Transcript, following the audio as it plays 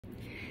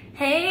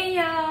Hey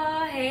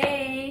y'all,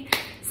 hey.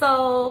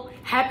 So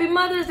happy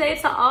Mother's Day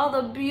to all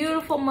the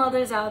beautiful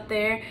mothers out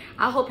there.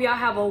 I hope y'all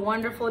have a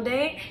wonderful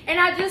day. And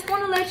I just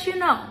want to let you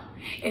know,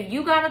 if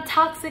you got a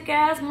toxic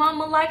ass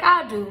mama like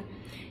I do,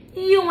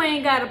 you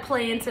ain't got to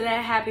play into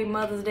that happy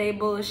Mother's Day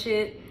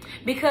bullshit,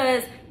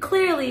 because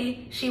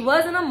clearly she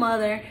wasn't a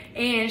mother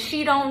and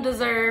she don't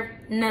deserve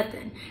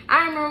nothing.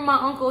 I remember my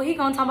uncle, he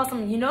gonna talk about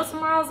something, you know,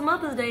 tomorrow's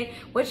Mother's Day,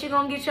 what you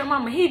gonna get your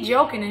mama? He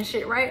joking and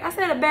shit, right? I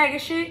said a bag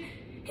of shit.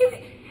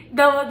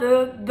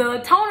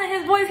 The tone of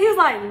his voice, he was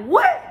like,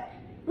 what?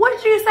 What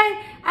did you say?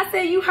 I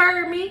said, you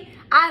heard me.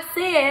 I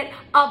said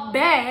a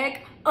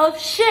bag of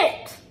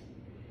shit.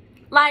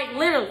 Like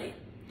literally,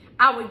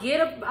 I would get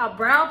a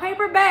brown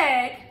paper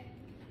bag,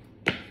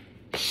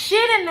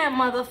 shit in that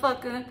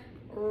motherfucker,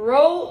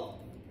 roll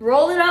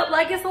it up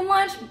like it's a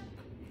lunch.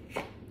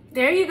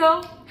 There you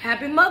go.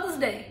 Happy Mother's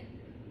Day.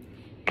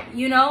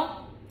 You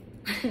know,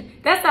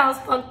 that sounds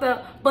fucked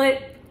up,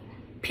 but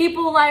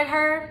people like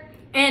her,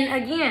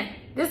 and again,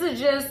 this is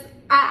just,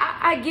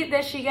 I get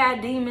that she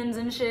got demons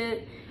and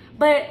shit,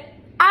 but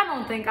I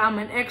don't think I'm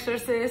an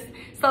exorcist.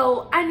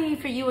 So I need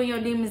for you and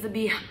your demons to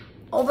be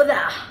over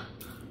there,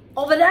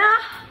 over there,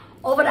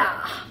 over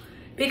there,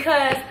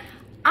 because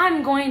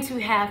I'm going to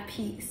have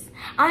peace.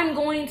 I'm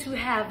going to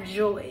have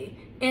joy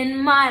in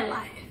my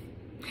life.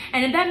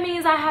 And if that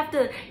means I have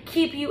to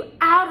keep you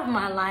out of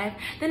my life,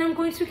 then I'm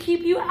going to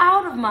keep you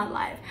out of my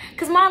life.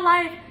 Because my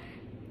life,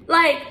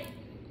 like,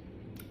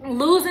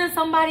 losing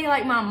somebody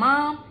like my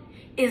mom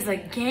is a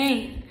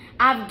gain.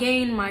 I've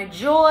gained my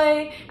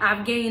joy.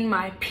 I've gained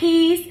my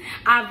peace.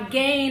 I've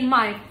gained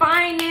my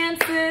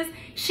finances.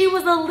 She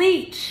was a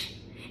leech,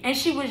 and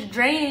she was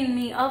draining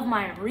me of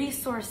my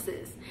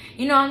resources.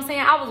 You know what I'm saying?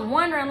 I was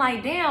wondering,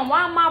 like, damn,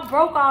 why am I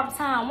broke all the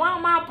time? Why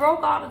am I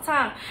broke all the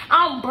time?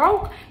 I'm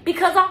broke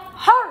because I'm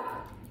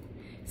hurt.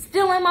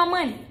 Stealing my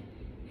money.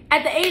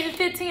 At the age of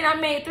 15, I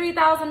made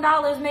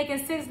 $3,000 making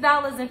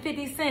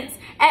 $6.50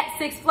 at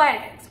Six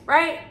Flags,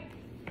 right?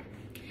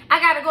 I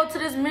gotta go to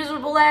this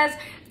miserable ass,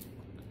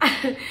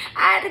 I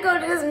had to go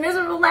to this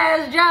miserable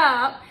ass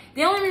job.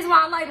 The only reason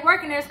why I liked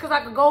working there is because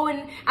I could go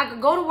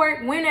to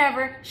work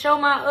whenever, show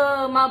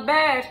my my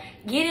badge,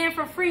 get in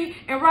for free,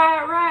 and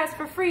ride rides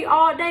for free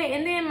all day.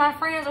 And then my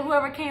friends or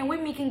whoever came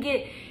with me can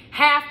get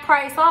half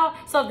price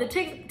off. So if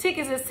the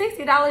tickets is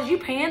 $60, you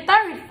paying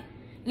 $30.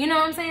 You know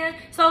what I'm saying?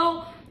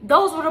 So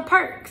those were the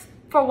perks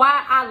for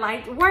why I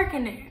liked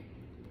working there.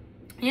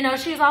 You know,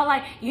 she's all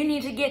like, you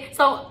need to get,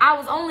 so I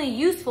was only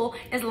useful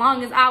as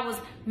long as I was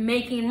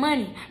making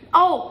money.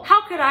 Oh,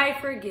 how could I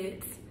forget?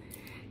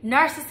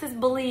 Narcissists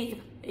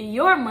believe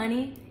your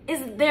money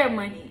is their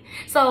money.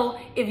 So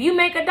if you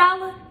make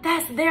 $1,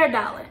 that's their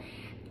dollar.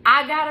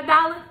 I got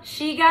 $1,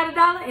 she got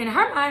 $1. In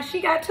her mind, she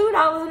got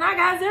 $2 and I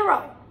got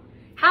 $0.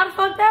 How the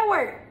fuck that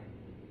work?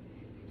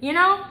 You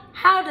know,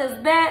 how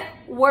does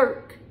that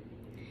work?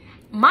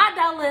 My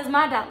dollar is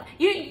my dollar.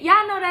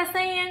 Y'all know that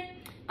saying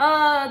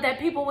that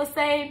people would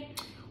say,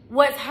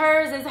 what's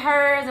hers is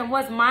hers and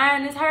what's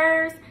mine is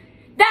hers?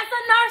 That's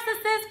a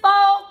narcissist,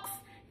 folks.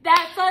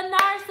 That's a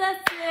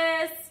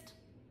narcissist.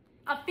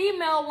 A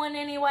female one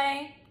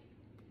anyway.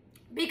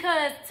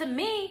 Because to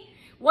me,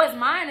 what's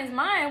mine is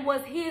mine,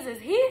 what's his is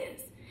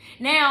his.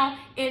 Now,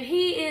 if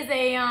he's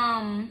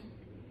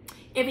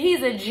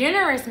a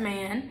generous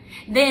man,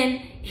 then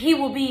he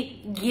will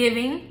be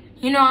giving.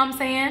 You know what I'm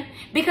saying?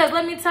 Because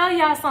let me tell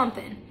y'all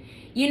something.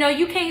 You know,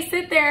 you can't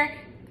sit there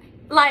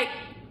like,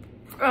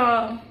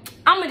 I'm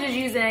gonna just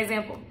use an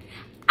example.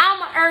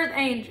 I'm an earth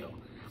angel.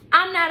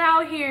 I'm not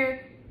out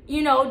here,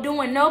 you know,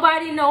 doing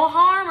nobody no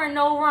harm or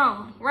no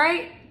wrong,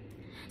 right?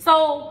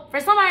 So for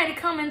somebody to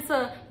come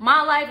into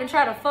my life and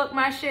try to fuck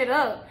my shit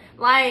up,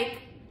 like,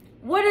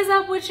 what is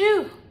up with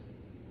you?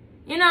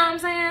 You know what I'm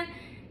saying?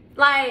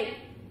 Like,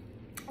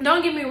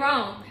 don't get me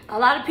wrong. A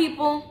lot of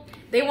people,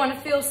 they want to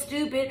feel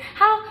stupid.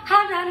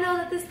 How did I know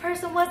that this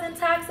person wasn't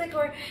toxic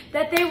or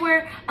that they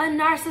were a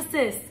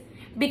narcissist?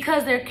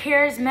 Because they're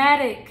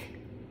charismatic.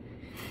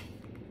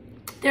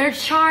 They're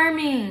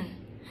charming.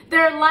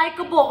 They're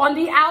likable on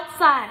the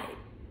outside,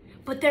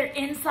 but their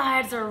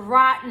insides are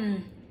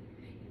rotten.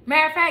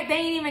 Matter of fact, they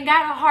ain't even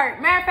got a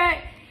heart. Matter of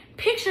fact,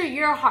 picture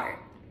your heart.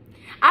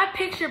 I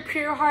picture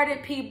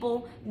pure-hearted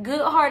people,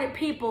 good-hearted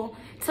people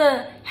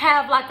to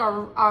have like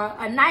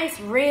a nice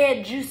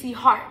red juicy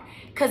heart,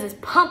 because it's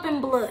pumping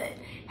blood,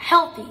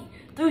 healthy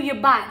through your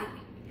body.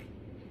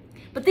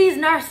 But these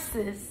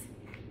narcissists,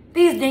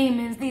 these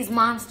demons, these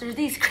monsters,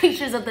 these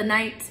creatures of the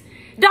night,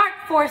 dark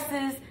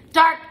forces,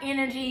 dark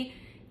energy,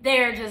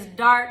 they're just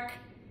dark,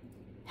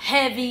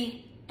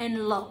 heavy,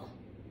 and low.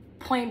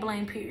 Point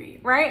blank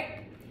period,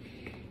 right?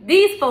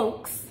 These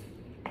folks,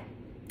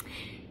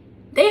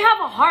 they have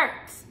a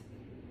heart,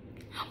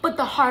 but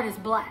the heart is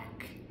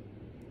black.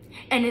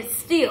 And it's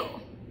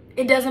still,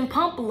 it doesn't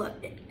pump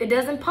blood. It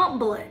doesn't pump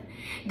blood.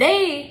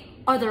 They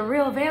are the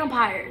real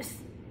vampires.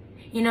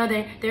 You know,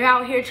 they're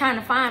out here trying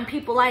to find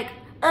people like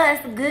us,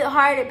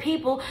 good-hearted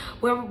people,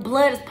 where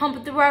blood is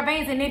pumping through our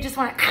veins and they just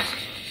want to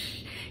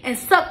and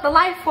suck the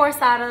life force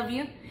out of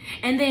you.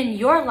 And then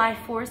your life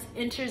force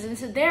enters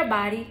into their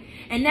body.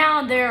 And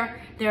now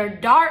their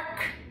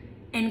dark,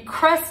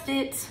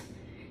 encrusted,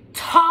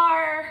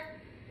 tar,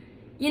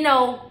 you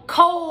know,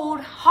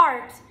 cold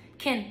heart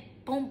can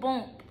boom,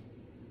 boom,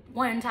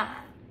 1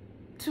 time,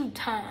 2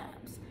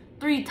 times,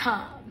 3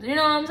 times. You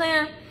know what I'm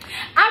saying?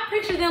 I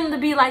picture them to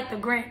be like the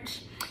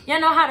Grinch. Y'all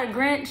know how the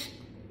Grinch,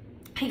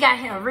 he got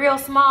a real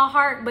small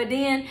heart, but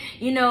then,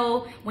 you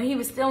know, when he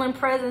was stealing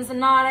presents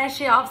and all that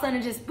shit, all of a sudden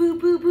it just boo,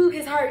 boo, boo,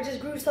 his heart just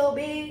grew so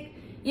big.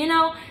 You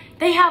know,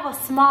 they have a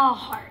small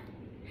heart.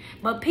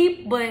 But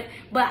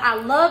I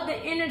love the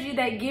energy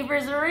that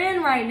givers are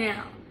in right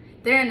now.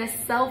 They're in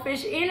a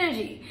selfish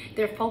energy.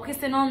 They're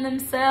focusing on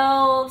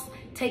themselves,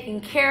 taking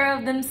care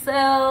of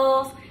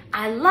themselves.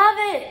 I love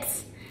it.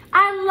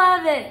 I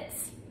love it.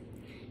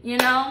 You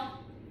know?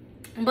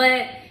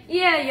 But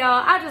yeah,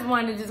 y'all, I just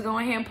wanted to just go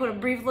ahead and put a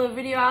brief little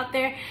video out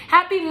there.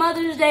 Happy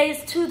Mother's Day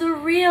to the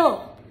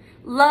real,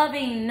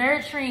 loving,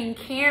 nurturing,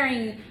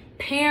 caring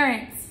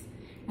parents,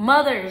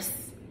 mothers.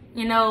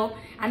 You know,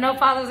 I know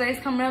Father's Day is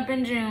coming up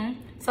in June,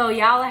 so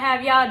y'all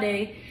have y'all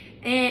day.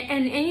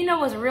 And you know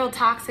what's real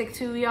toxic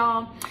too,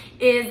 y'all,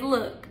 is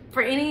look,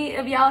 for any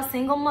of y'all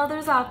single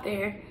mothers out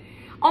there,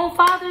 on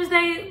Father's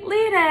Day,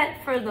 leave that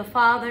for the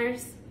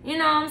fathers. You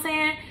know what I'm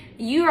saying?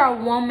 You are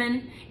a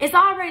woman. It's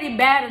already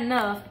bad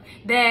enough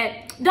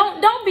that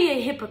don't be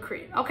a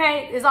hypocrite,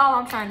 okay? Is all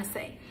I'm trying to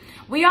say.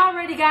 We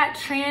already got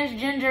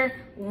transgender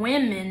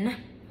women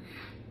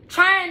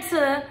trying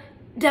to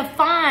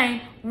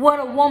define what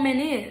a woman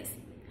is.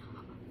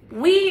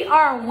 We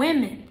are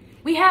women.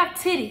 We have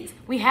titties.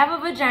 We have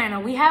a vagina.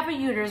 We have a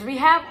uterus. We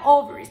have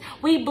ovaries.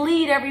 We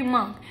bleed every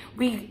month.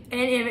 And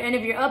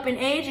if you're up in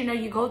age, you know,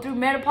 you go through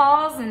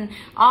menopause and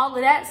all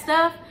of that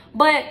stuff.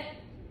 But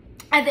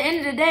at the end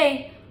of the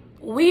day,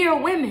 we are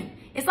women.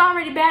 It's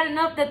already bad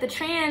enough that the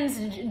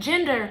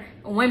transgender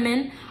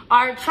women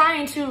are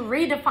trying to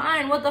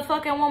redefine what the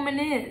fucking woman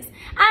is.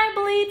 I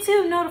bleed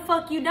too. No, the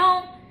fuck you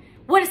don't.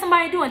 What is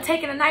somebody doing?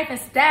 Taking a knife and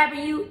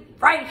stabbing you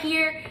right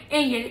here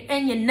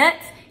in your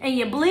nuts and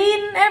you're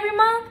bleeding every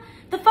month?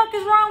 The fuck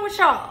is wrong with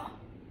y'all?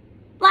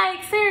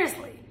 Like,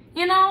 seriously,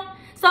 you know?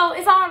 So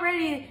it's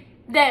already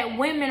that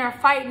women are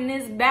fighting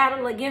this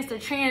battle against the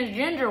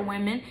transgender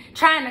women,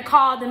 trying to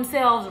call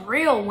themselves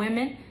real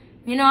women.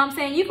 You know what I'm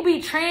saying? You can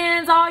be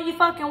trans all you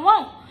fucking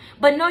want,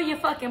 but know your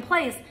fucking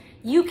place.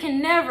 You can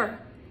never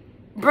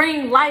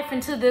bring life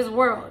into this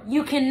world.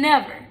 You can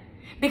never.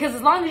 Because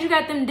as long as you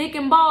got them dick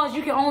and balls,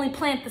 you can only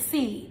plant the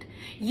seed.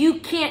 You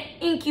can't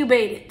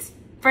incubate it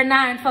for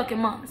 9 fucking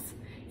months.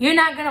 You're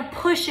not gonna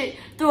push it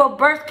through a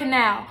birth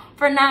canal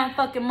for 9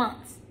 fucking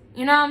months.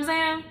 You know what I'm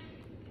saying?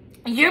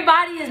 Your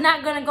body is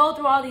not gonna go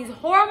through all these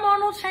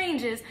hormonal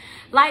changes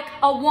like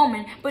a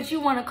woman, but you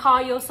wanna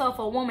call yourself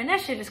a woman. That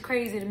shit is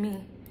crazy to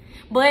me.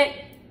 But,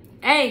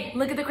 hey,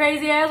 look at the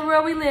crazy ass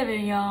world we live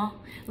in, y'all.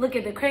 Look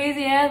at the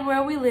crazy ass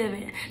world we live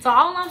in. So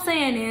all I'm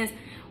saying is,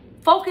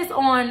 focus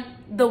on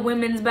the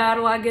women's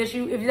battle, I guess,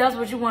 if that's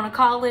what you wanna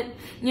call it.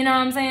 You know what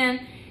I'm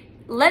saying?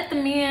 Let the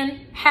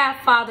men have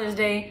Father's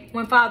Day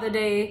when Father's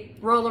Day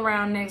roll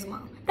around next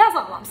month. That's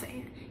all I'm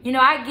saying. You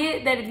know, I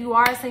get that if you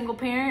are a single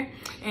parent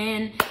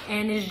and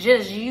it's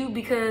just you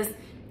because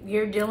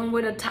you're dealing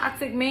with a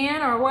toxic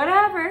man or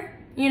whatever,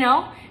 you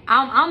know,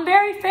 I'm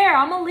very fair.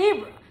 I'm a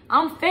Libra.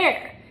 I'm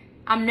fair.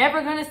 I'm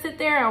never going to sit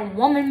there and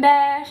woman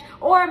bash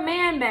or a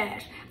man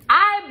bash.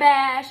 I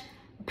bash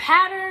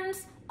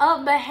patterns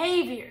of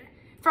behavior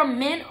from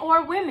men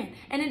or women.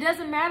 And it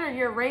doesn't matter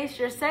your race,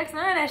 your sex,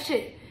 none of that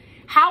shit.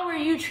 How are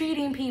you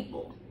treating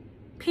people?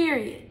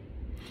 Period.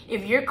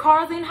 If you're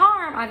causing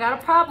harm, I got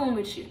a problem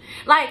with you.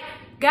 Like,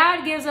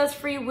 God gives us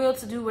free will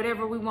to do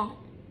whatever we want.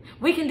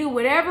 We can do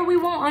whatever we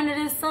want under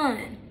this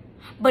sun.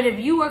 But if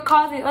you are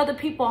causing other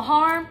people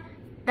harm,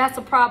 that's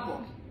a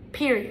problem.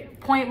 Period.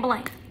 Point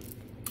blank.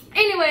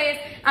 Anyways,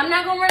 I'm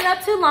not going to run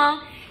up too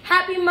long.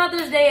 Happy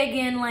Mother's Day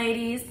again,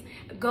 ladies.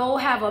 Go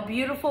have a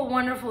beautiful,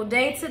 wonderful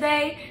day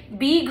today.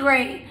 Be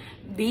great.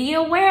 Be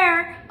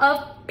aware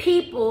of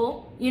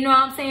people. You know what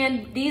I'm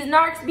saying? These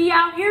narcs be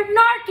out here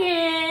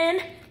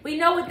narking. We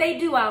know what they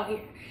do out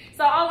here.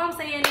 So all I'm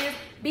saying is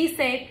be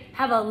safe.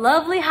 Have a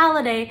lovely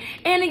holiday.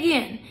 And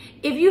again,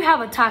 if you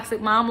have a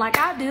toxic mom like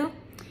I do,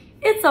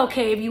 it's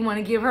okay if you want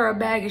to give her a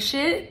bag of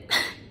shit.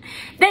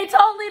 They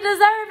totally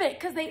deserve it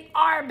because they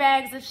are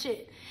bags of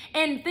shit.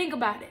 And think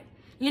about it.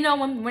 You know,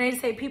 when they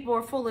say people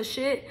are full of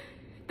shit,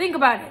 think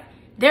about it.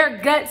 Their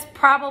guts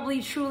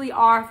probably truly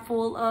are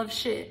full of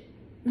shit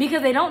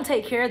because they don't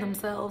take care of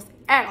themselves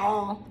at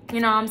all.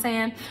 You know what I'm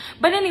saying?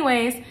 But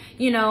anyways,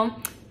 you know,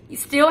 you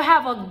still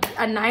have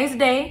a nice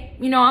day.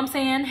 You know what I'm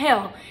saying?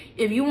 Hell,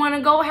 if you want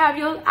to go have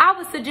I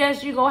would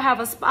suggest you go have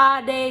a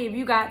spa day if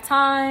you got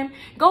time.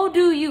 Go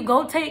do you.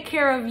 Go take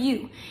care of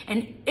you.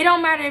 And it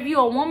don't matter if you're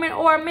a woman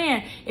or a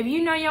man. If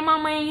you know your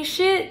mama ain't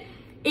shit,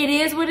 it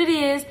is what it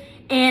is.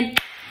 And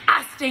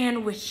I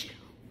stand with you.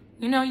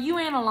 You know, you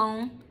ain't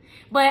alone.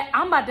 But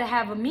I'm about to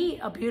have me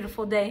a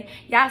beautiful day.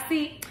 Y'all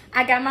see,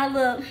 I got my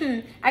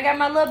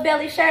little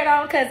belly shirt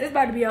on because it's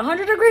about to be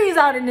 100 degrees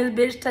out in this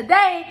bitch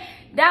today.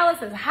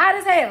 Dallas is hot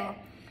as hell.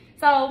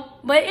 So,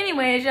 but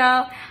anyways,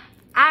 y'all,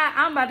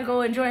 I'm about to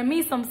go enjoy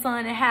me some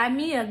sun and have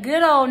me a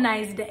good old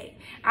nice day.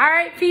 All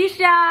right, peace,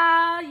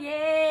 y'all.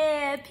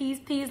 Yeah, peace,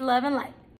 love, and light.